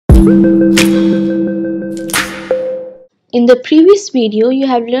In the previous video, you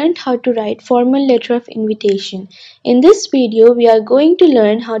have learned how to write formal letter of invitation. In this video, we are going to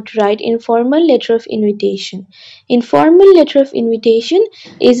learn how to write informal letter of invitation. Informal letter of invitation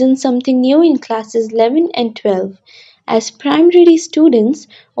isn't something new in classes 11 and 12. As primary students,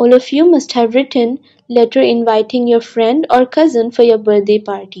 all of you must have written letter inviting your friend or cousin for your birthday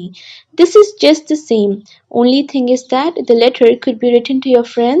party. This is just the same. Only thing is that the letter could be written to your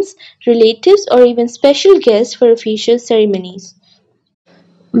friends, relatives, or even special guests for official ceremonies.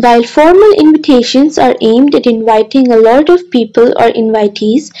 While formal invitations are aimed at inviting a lot of people or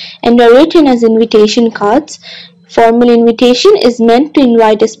invitees and are written as invitation cards, formal invitation is meant to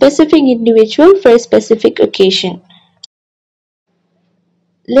invite a specific individual for a specific occasion.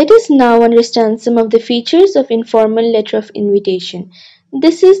 Let us now understand some of the features of informal letter of invitation.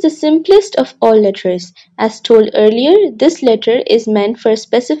 This is the simplest of all letters. As told earlier, this letter is meant for a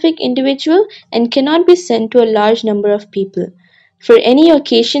specific individual and cannot be sent to a large number of people. For any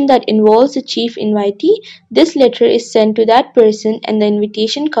occasion that involves a chief invitee, this letter is sent to that person and the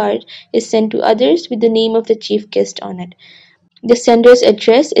invitation card is sent to others with the name of the chief guest on it. The sender's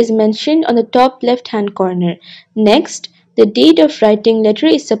address is mentioned on the top left-hand corner. Next, the date of writing letter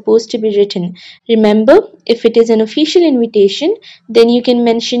is supposed to be written. Remember, if it is an official invitation, then you can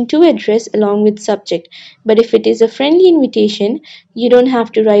mention to address along with subject. But if it is a friendly invitation, you don't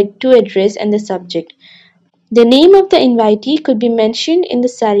have to write to address and the subject. The name of the invitee could be mentioned in the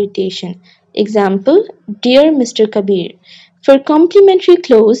salutation. Example, Dear Mr. Kabir. For complimentary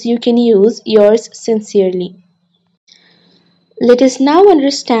close, you can use yours sincerely. Let us now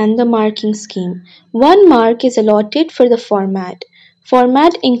understand the marking scheme. 1 mark is allotted for the format.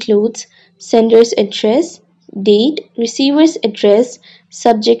 Format includes sender's address, date, receiver's address,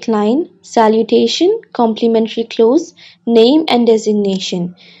 subject line, salutation, complimentary close, name and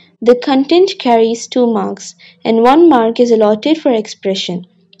designation. The content carries 2 marks and 1 mark is allotted for expression.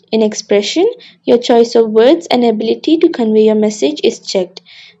 In expression, your choice of words and ability to convey your message is checked,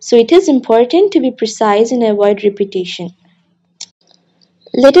 so it is important to be precise and avoid repetition.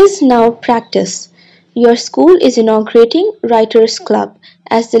 Let us now practice. Your school is inaugurating Writers Club.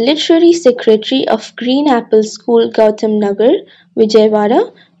 As the literary secretary of Green Apple School, Gautam Nagar,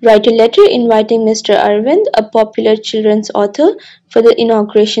 Vijayawada, write a letter inviting Mr. Arvind, a popular children's author, for the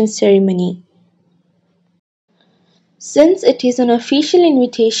inauguration ceremony. Since it is an official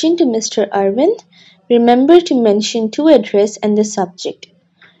invitation to Mr. Arvind, remember to mention to address and the subject.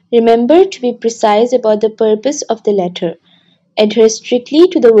 Remember to be precise about the purpose of the letter. Adhere strictly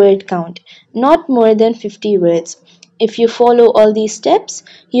to the word count, not more than 50 words. If you follow all these steps,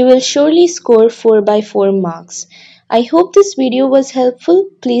 you will surely score 4 by 4 marks. I hope this video was helpful.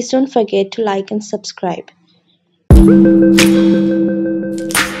 Please don't forget to like and subscribe.